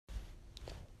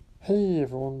Hey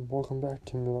everyone, welcome back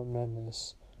to Millet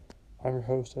Madness. I'm your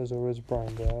host, as always,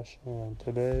 Brian Dash, and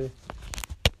today,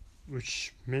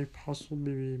 which may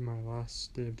possibly be my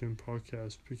last day of doing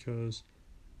podcasts because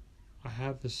I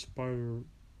have this spider,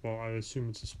 well, I assume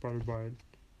it's a spider bite,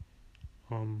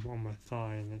 on my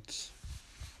thigh, and it's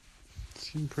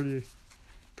seemed pretty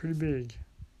big.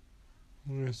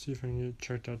 I'm gonna see if I can get it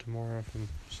checked out tomorrow if I'm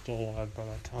still alive by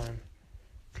that time.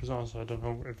 Because honestly, I don't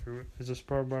know if it is a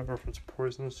spider bite or if it's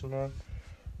poisonous or not.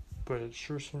 But it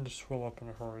sure seemed to swell up in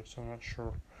a hurry, so I'm not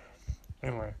sure.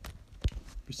 Anyway,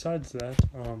 besides that,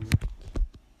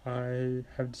 I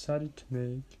have decided to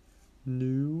make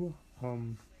new,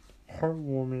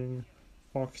 heartwarming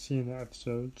Foxena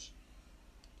episodes.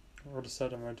 I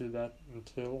decided I might do that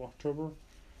until October.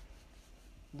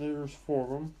 There's 4 of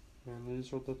them, and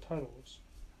these are the titles.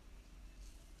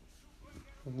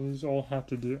 And these all have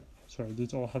to do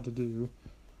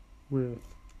with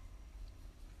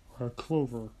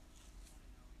Clover,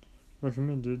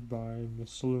 recommended by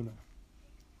Miss Luna.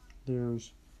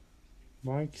 There's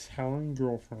Mike's Howling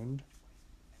Girlfriend,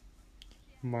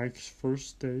 Mike's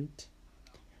First Date,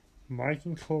 Mike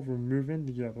and Clover Move In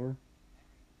Together,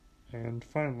 and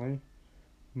finally,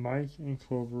 Mike and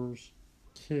Clover's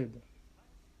Kid.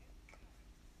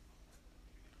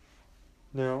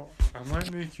 Now, I might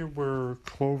make it where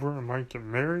Clover and Mike get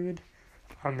married.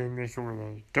 I may make it where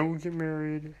they don't get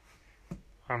married.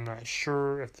 I'm not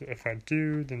sure. If I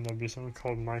do, then there'll be something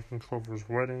called Mike and Clover's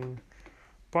Wedding.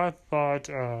 But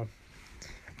I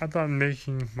thought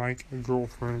making Mike a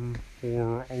girlfriend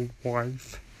or a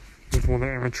wife with one of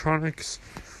the animatronics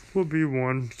would be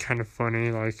one kind of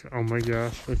funny. Like, oh my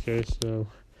gosh, okay, so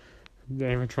the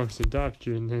animatronics adopt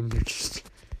you, and then you're just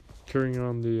carrying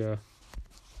on the,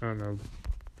 I don't know,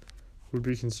 would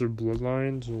be considered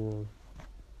bloodlines or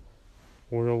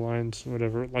oil lines,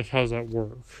 whatever. Like, how does that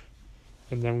work?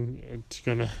 And then it's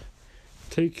gonna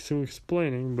take some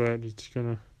explaining, but it's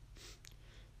gonna...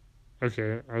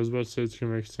 Okay, I was about to say it's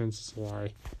gonna make sense. It's a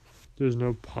lie. There's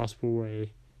no possible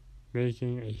way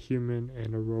making a human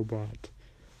and a robot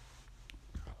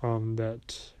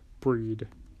that breed.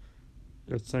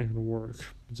 That's not gonna work.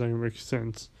 It's not gonna make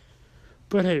sense.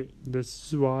 But hey, this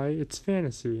is why it's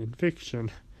fantasy and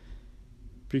fiction.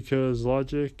 Because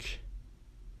logic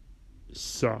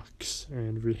sucks,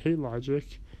 and we hate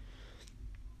logic.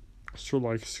 So,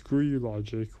 like, screw you,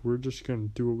 logic. We're just gonna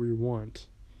do what we want.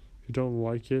 If you don't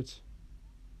like it,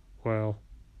 well,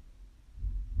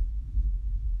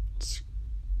 it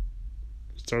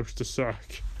sucks to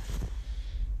suck.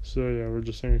 So yeah, we're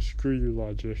just saying screw you,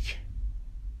 logic.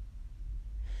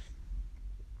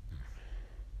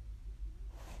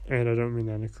 And I don't mean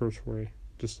that in a curse way.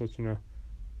 Just to let you know.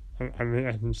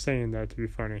 I'm saying that to be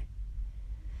funny.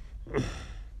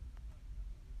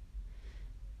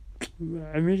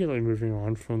 Immediately moving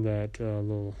on from that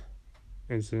little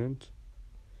incident.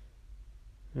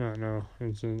 I don't know,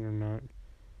 incident or not.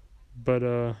 But,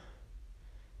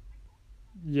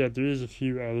 yeah, there is a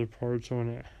few other parts I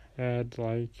want to add.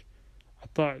 Like, I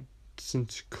thought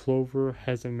since Clover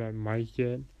hasn't met Mike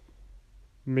yet,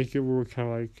 make it where we're kind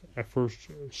of like, at first,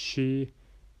 she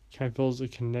kind of feels a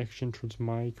connection towards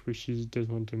Mike, but she doesn't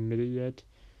want to admit it yet.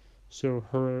 So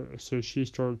she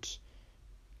starts,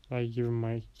 like, giving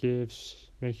Mike gifts,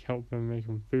 helping make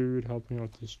him food, helping out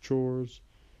with his chores,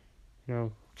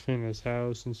 clean his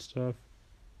house and stuff,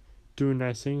 doing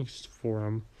nice things for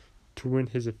him to win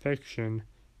his affection.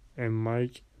 And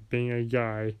Mike, being a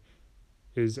guy,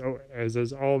 is,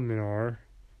 as all men are,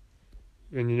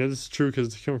 and this is true because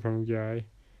it's coming from a guy,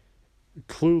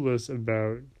 clueless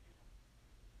about,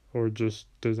 or just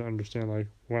doesn't understand, like,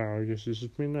 wow, I guess she's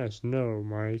just being nice. No,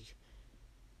 Mike,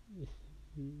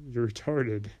 you're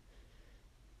retarded.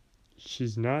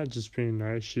 She's not just being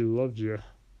nice, she loves you.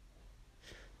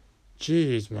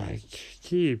 Jeez, Mike,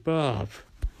 keep up.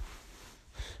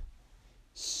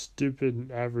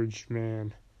 Stupid average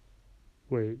man.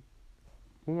 Wait,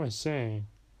 what am I saying?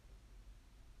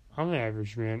 I'm an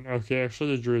average man. Okay,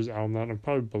 actually the jury is out on that. I'm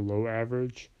probably below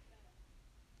average.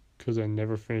 Because I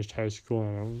never finished high school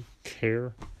and I don't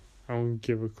care. I don't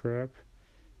give a crap.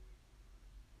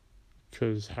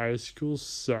 Because high school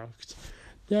sucked.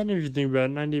 Then if you think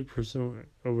about it, 98%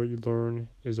 of what you learn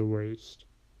is a waste.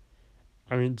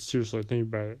 I mean, seriously, think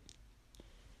about it.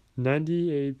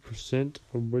 98%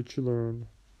 of what you learn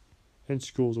in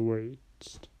school is a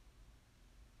waste.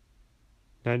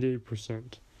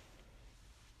 98%.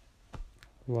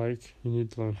 Like, you need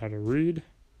to learn how to read,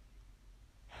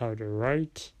 how to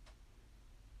write.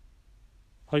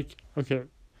 Like, okay,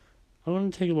 I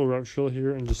want to take a little rap drill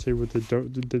here and just say what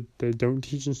they don't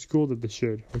teach in school that they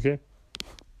should, okay?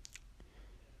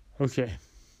 Okay.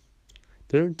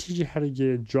 They don't teach you how to get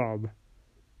a job.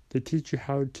 They teach you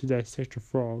how to dissect a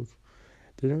frog.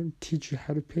 They don't teach you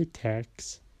how to pay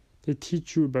tax. They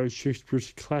teach you about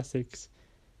Shakespeare's classics.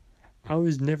 I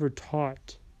was never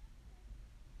taught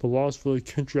the laws for the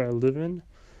country I live in,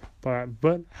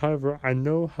 but however, I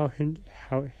know how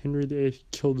Henry VIII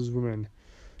killed his women.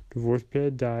 Divorce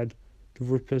had died,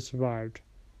 divorce had survived.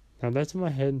 Now that's in my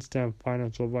head instead of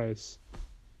financial advice.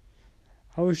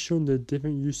 I was shown the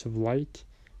different use of light,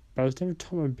 but I was never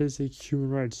taught my basic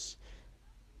human rights.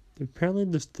 Apparently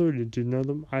there's 30 do know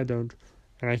them, I don't,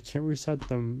 and I can't recite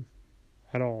them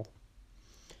at all,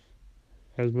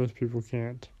 as most people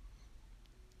can't.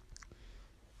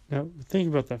 Now, think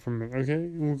about that for a minute, okay?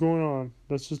 We're going on.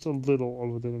 That's just a little of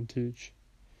what they don't teach.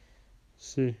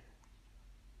 See.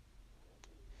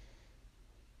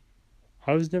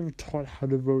 I was never taught how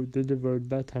to vote. They devoted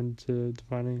that time to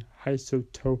defining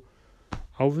isotope.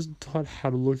 I wasn't taught how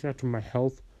to look after my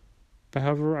health. But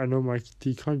however, I know my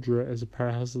mitochondria as a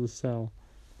powerhouse of the cell.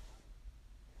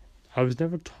 I was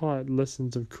never taught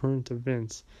lessons of current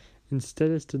events.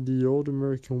 Instead, I studied the old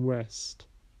American West.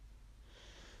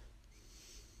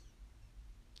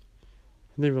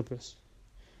 Think about this.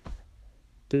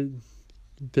 They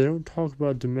don't talk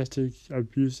about domestic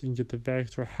abuse and get the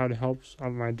facts or how to help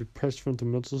my depressed frontal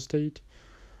mental state,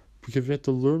 because you have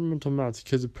to learn mental math,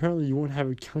 because apparently you won't have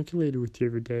a calculator with you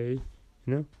every day,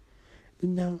 you know?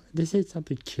 Now, they say it's not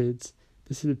the kids,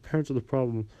 they say the parents are the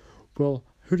problem. Well,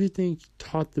 who do you think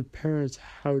taught the parents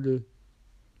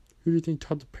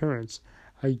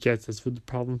I guess that's what the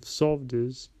problem solved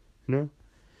is, you know?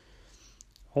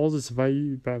 All this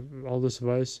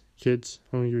advice, kids,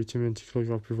 I'm going to give you 2 minutes to click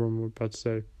off before I'm about to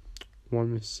say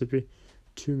 1 Mississippi,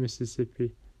 2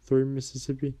 Mississippi, 3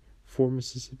 Mississippi, 4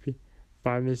 Mississippi,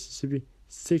 5 Mississippi,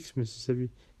 6 Mississippi,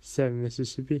 7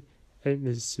 Mississippi, 8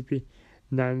 Mississippi,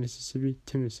 9 Mississippi,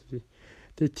 10 Mississippi.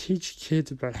 They teach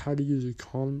kids about how to use a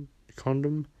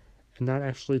condom and not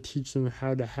actually teach them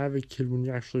how to have a kid when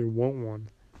you actually want one.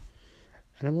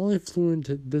 And I'm only fluent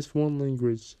in this one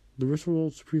language. The rest of the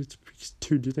world speaks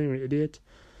 2. Do you think I'm an idiot?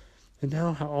 And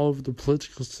now all over the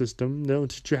political system, they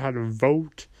don't teach you how to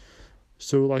vote.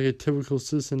 So like a typical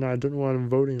citizen, I don't know what I'm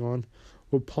voting on.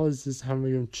 Well, policies how am I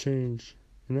going to change,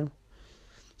 you know?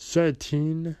 So at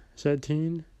 18,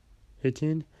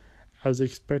 I was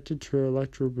expected to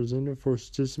elect a representative for a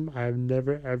system I have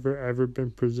never, ever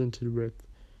been presented with.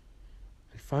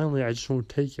 And finally, I just won't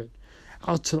take it.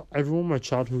 I'll tell everyone my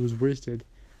childhood was wasted.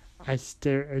 I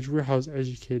stare everywhere I was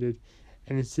educated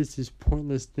and insist these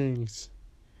pointless things.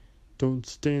 Don't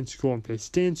stay in school. If they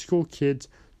stay in school, kids,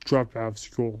 drop out of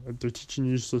school. If they're teaching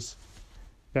useless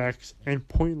facts and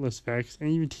pointless facts and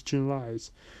even teaching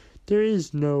lies. There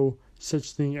is no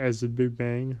such thing as the Big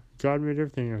Bang. God made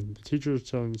everything and the teacher is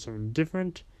telling you something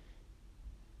different.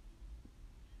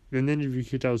 And then you be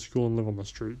kicked out of school and live on the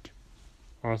street.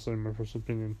 Honestly, my personal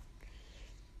opinion.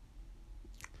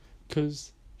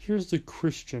 Because here's the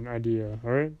Christian idea,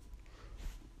 alright?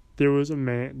 There was a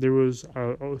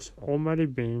almighty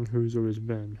being who's always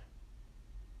been.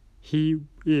 He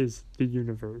is the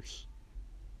universe.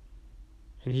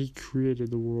 And he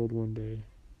created the world one day.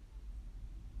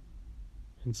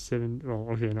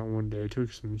 Not one day, it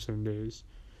took him 7 days.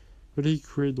 But he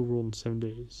created the world in 7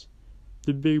 days.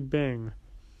 The Big Bang.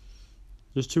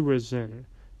 There's 2 ways of saying it.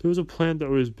 There was a planet that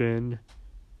always been,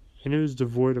 and it was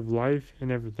devoid of life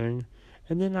and everything.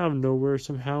 And then out of nowhere,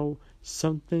 somehow,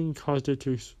 something caused it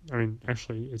to...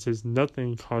 it says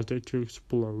nothing caused it to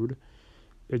explode.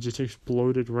 It just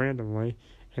exploded randomly,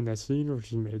 and that's the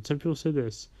universe was made. Some people say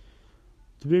this.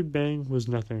 The Big Bang was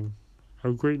nothing.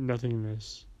 A great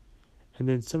nothingness. And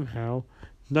then somehow,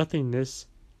 nothingness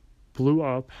blew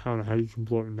up. I don't know how you can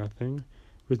blow up nothing.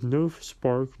 With no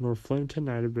spark nor flame to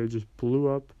ignite it, but it just blew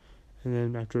up. And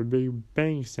then after a big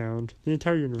bang sound, the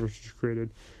entire universe was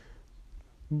created.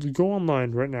 Go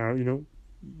online right now,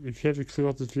 if you have to click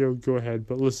off this video, go ahead,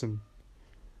 but listen.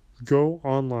 Go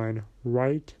online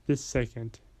right this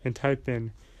second and type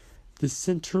in the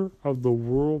center of the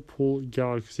Whirlpool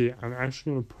Galaxy. I'm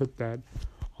actually going to put that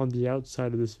on the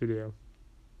outside of this video,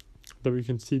 that we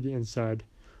can see the inside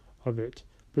of it.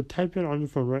 But type in on your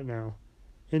phone right now,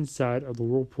 inside of the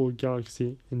Whirlpool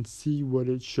Galaxy, and see what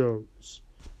it shows.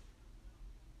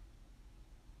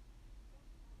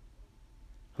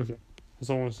 Okay. That's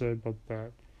all I want to say about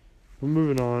that. We're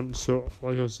moving on. So,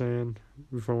 like I was saying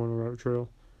before I went on a rabbit trail,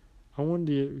 I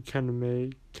wanted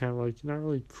to not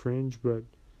really cringe, but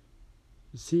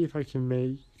see if I can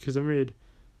make, because I made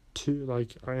 2, an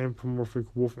anthropomorphic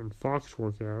wolf and fox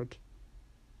workout.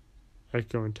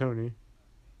 Echo and Tony.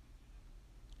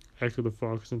 Echo the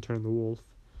fox and turn the wolf.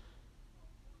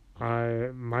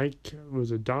 Mike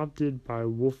was adopted by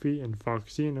Wolfie and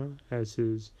Foxena as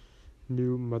his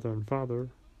new mother and father.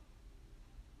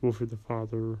 Wolfie the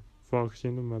father,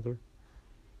 Foxena the mother.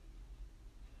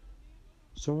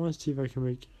 So I want to see if I can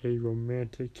make a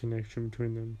romantic connection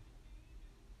between them.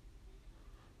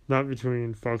 Not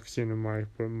between Foxena and Mike,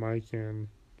 but Mike and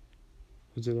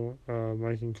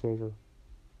Mike and Clover.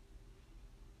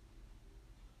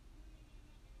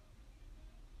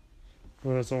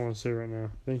 Well, that's all I want to say right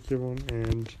now. Thank you, everyone,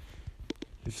 and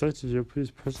if you liked the video, please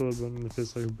press the like button in the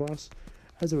face like a boss.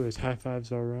 As always, high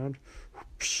fives all around.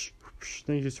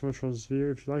 Thank you so much for this video.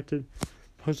 If you liked it,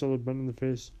 punch the like button in the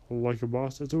face like a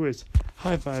boss. As always,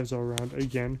 high fives all around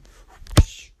again.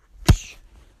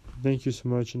 Thank you so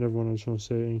much, and everyone, I just want to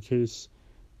say, in case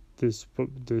this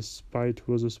bite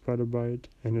was a spider bite,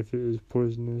 and if it is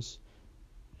poisonous,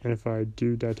 and if I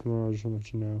do die tomorrow, I just want to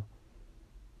let you know.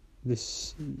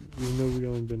 Even though we've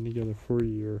only been together for a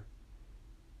year,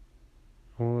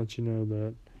 I want to let you know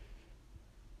that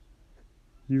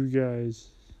you guys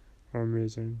are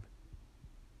amazing,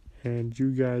 and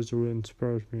you guys are what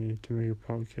inspires me to make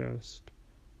a podcast.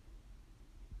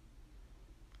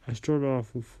 I started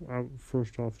off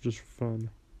first off just for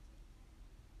fun,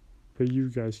 but you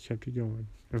guys kept it going,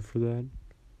 and for that,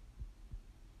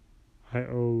 I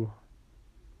owe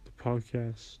the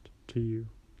podcast to you.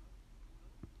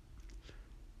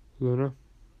 Luna,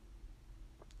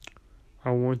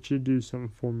 I want you to do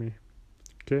something for me,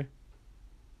 okay?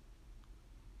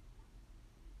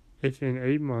 If in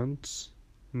 8 months,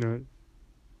 no,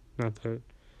 not that,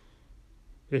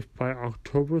 if by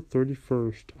October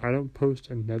 31st I don't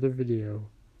post another video,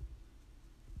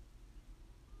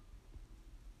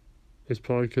 it's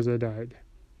probably because I died.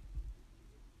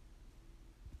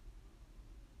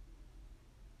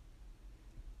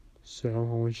 So I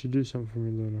want you to do something for me,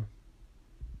 Luna.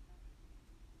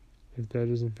 If that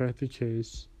is in fact the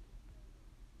case,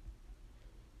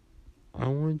 I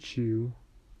want you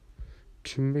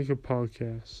to make a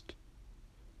podcast.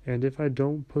 And if I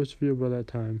don't post a video by that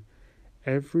time,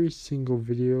 every single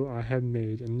video I have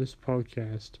made in this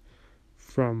podcast,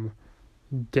 from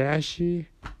Dashi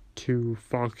to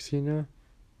Foxena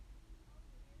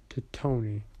to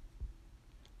Tony,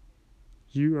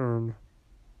 you earn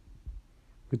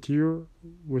with your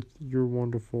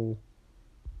wonderful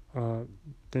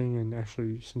thing, and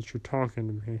actually, since you're talking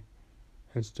to me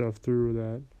and stuff through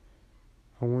that,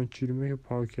 I want you to make a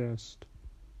podcast,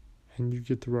 and you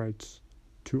get the rights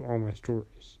to all my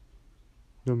stories,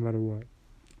 no matter what.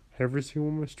 Every single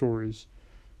one of my stories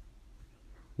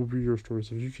will be your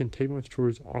stories. If you can take my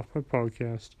stories off my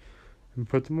podcast and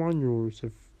put them on yours,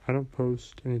 if I don't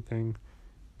post anything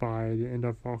by the end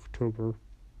of October,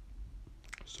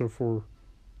 so for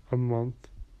a month,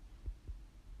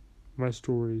 my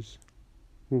stories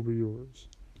will be yours.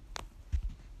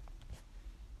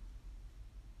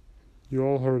 You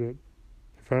all heard it.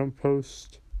 If I don't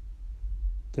post,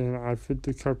 then I fit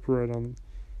the copyright on.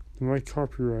 Then my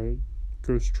copyright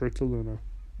goes straight to Luna.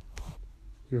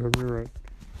 You heard me right.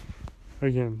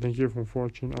 Again, thank you for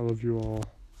watching. I love you all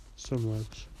so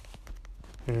much,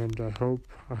 and I hope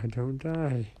I don't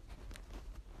die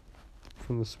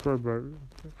from the spider bite.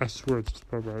 I swear it's a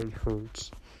spider bite. It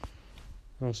hurts.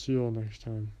 I'll see you all next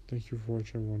time. Thank you for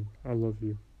watching, everyone. I love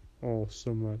you all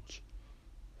so much.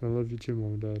 I love you too,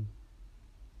 Mom and Dad.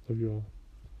 Love you all.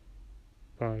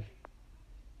 Bye.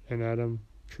 And Adam,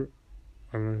 I'm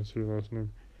not going to say your last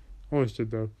name. I always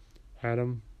did, though.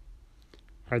 Adam,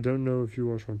 I don't know if you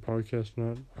watch my podcast or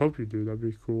not. I hope you do. That'd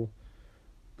be cool.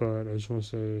 But I just want to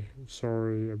say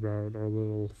sorry about our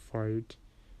little fight.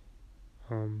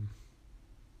 I'm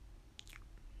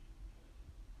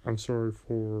sorry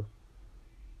for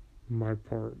my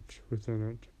part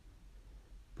within it.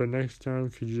 But next time,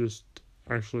 could you just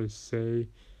actually say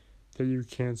that you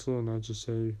cancel and not just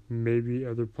say maybe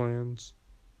other plans?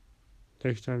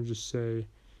 Next time, just say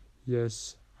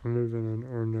yes, I'm moving in,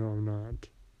 or no, I'm not.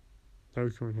 That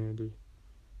would come in handy.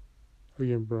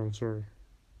 Again, bro, I'm sorry.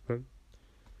 But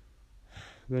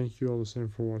thank you all the same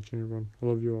for watching, everyone. I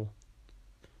love you all.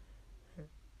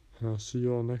 And I'll see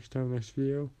you all next time, next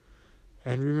video.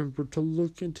 And remember to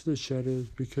look into the shadows,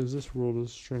 because this world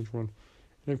is a strange one.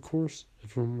 And of course,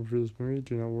 if you want more videos by me,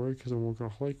 do not worry, because I'm a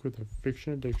workaholic with a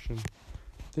fiction addiction.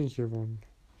 Thank you, everyone,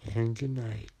 and good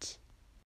night.